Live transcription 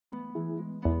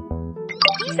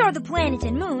are the planets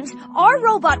and moons our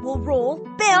robot will roll,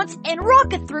 bounce, and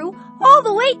rocket through all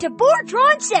the way to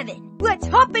Bortron 7. Let's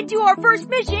hop into our first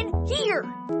mission here.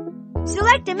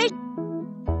 Select a mission.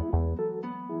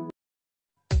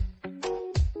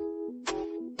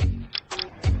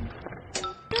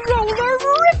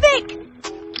 Rollerific!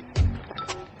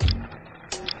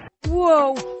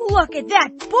 Whoa, look at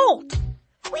that bolt!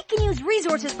 We can use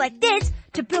resources like this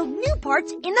to build new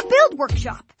parts in the build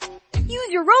workshop. Use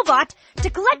your robot to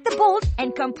collect the bolt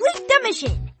and complete the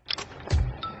mission.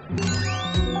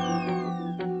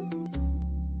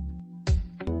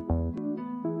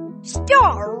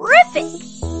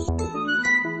 Starific!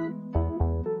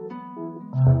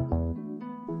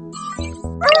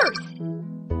 Earth!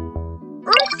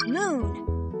 Earth's moon.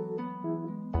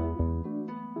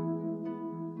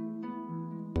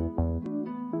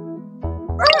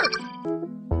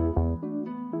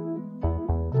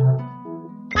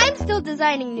 I'm still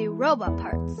designing new robot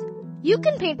parts. You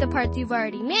can paint the parts you've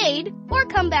already made or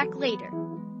come back later.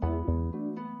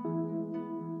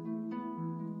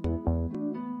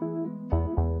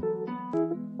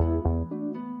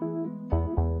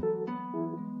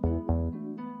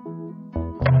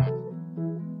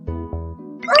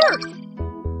 Earth!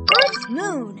 Earth's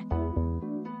moon.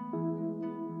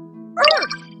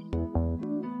 Earth!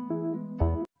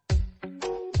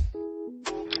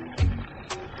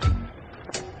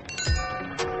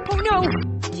 Oh no!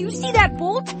 Do you see that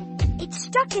bolt? It's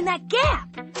stuck in that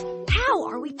gap. How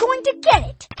are we going to get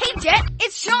it? Hey Jet,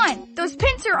 it's Sean. Those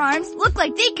pincer arms look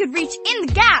like they could reach in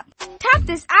the gap. Tap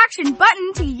this action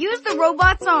button to use the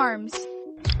robot's arms.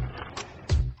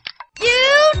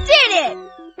 You did it!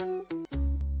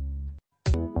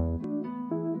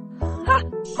 Ha!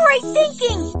 Great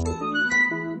thinking!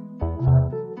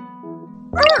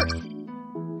 Earth!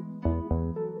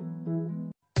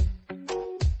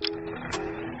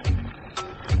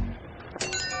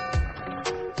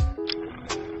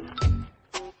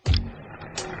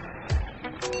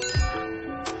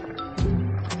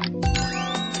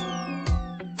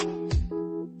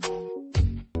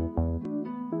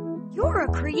 You're a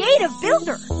creative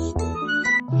builder.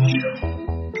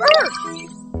 Earth!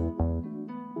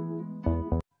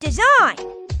 Design!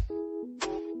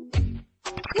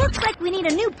 Looks like we need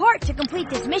a new part to complete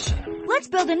this mission. Let's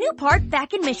build a new part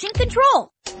back in mission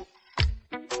control.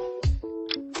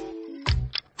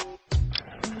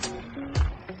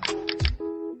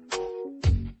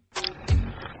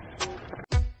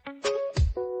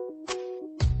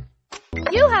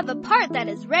 You have a part that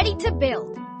is ready to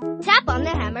build. Tap on the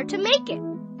hammer to make it.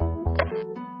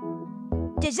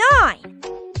 Design!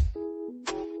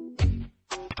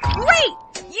 Great!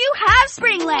 You have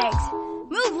spring legs.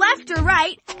 Move left or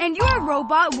right, and your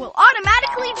robot will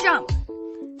automatically jump.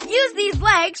 Use these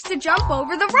legs to jump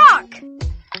over the rock.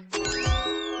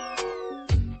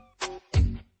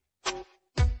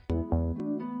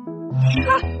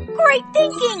 Ha! Great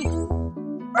thinking!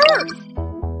 Earth!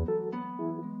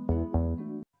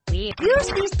 Use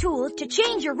these tools to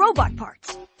change your robot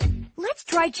parts. Let's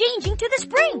try changing to the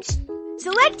springs.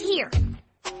 Select here.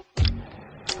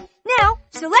 Now,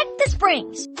 select the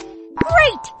springs.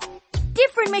 Great!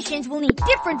 Different missions will need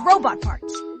different robot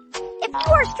parts. If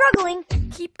you are struggling,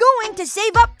 keep going to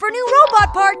save up for new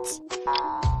robot parts.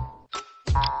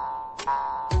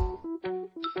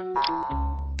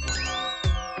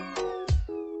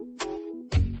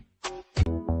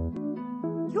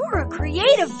 You're a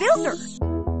creative builder.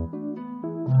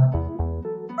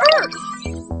 Earth!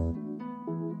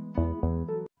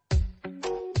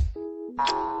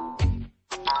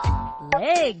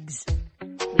 Legs.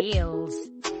 Wheels.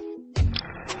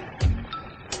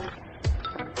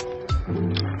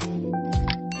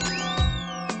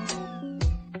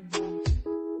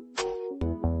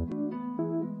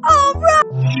 All right!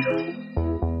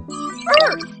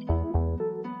 Earth!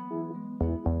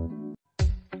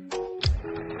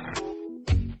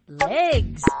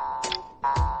 Legs.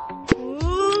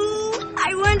 Ooh,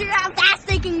 I wonder how fast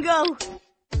they can go.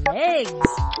 Legs.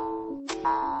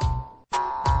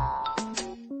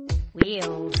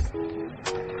 Wheels.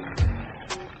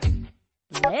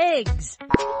 Legs.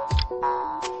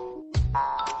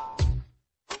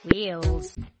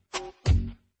 Wheels.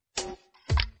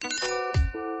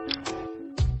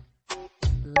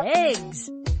 Legs.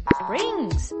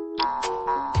 Springs.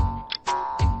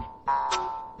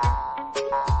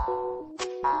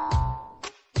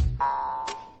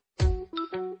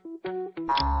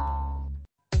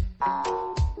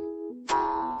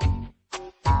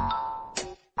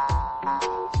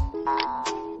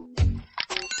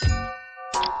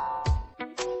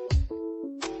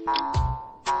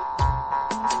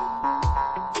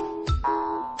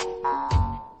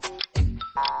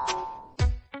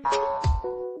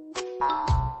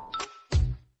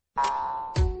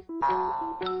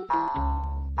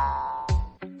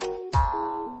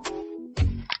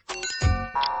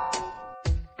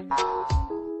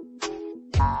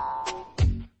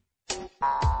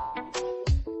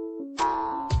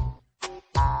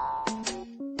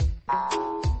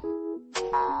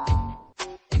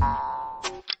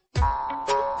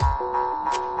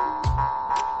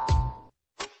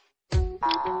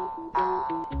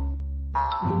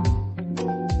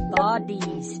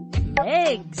 Bodies.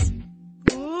 Legs.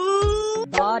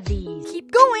 Bodies.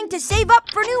 Keep going to save up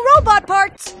for new robot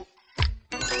parts.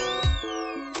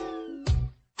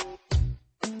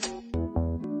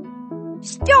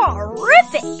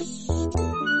 Star-rific!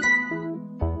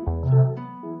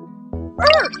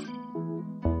 Earth.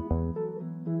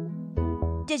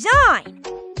 Design.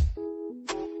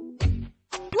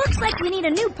 Looks like we need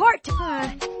a new part to...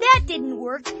 that didn't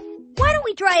work. Why don't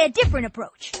we try a different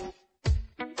approach?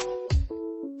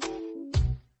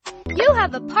 You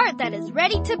have a part that is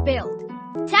ready to build.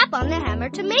 Tap on the hammer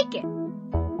to make it.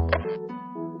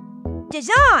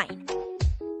 Design.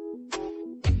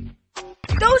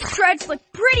 Those treads look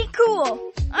pretty cool.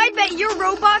 I bet your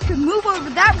robot could move over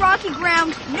that rocky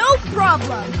ground, no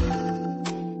problem.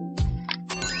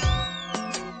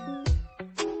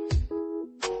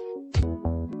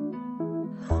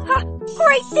 Ha!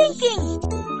 Great thinking!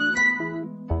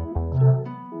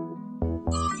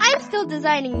 I'm still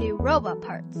designing new robot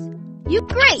parts.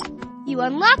 Great! You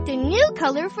unlocked a new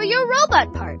color for your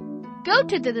robot part. Go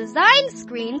to the design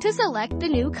screen to select the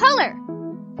new color.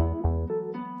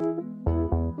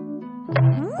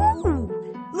 Ooh!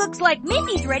 Looks like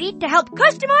Mindy's ready to help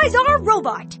customize our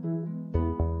robot.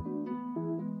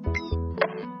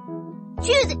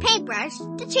 Choose a paintbrush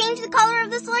to change the color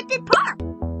of the selected part.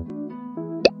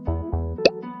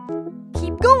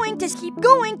 Keep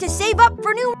going to save up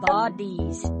for new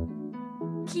Bodies.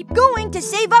 Keep going to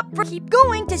save up for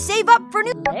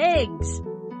new Legs.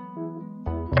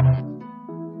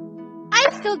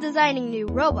 I'm still designing new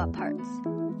robot parts.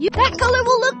 That color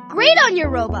will look great on your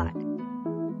robot.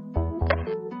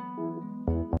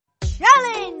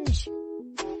 Challenge!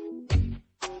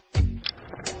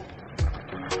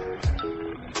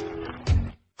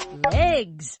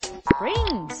 Legs.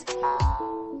 Springs.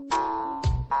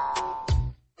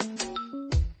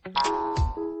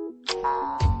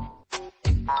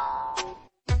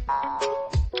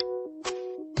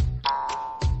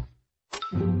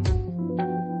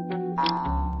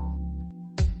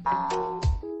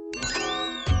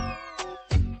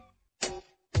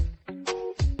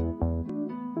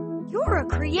 You're a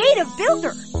creative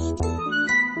builder.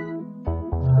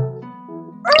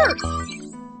 Earth.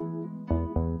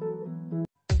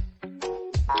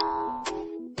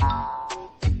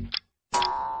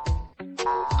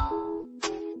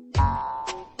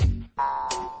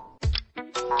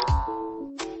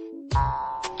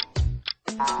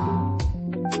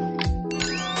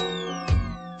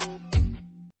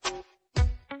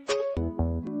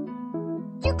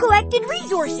 You collected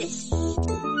resources.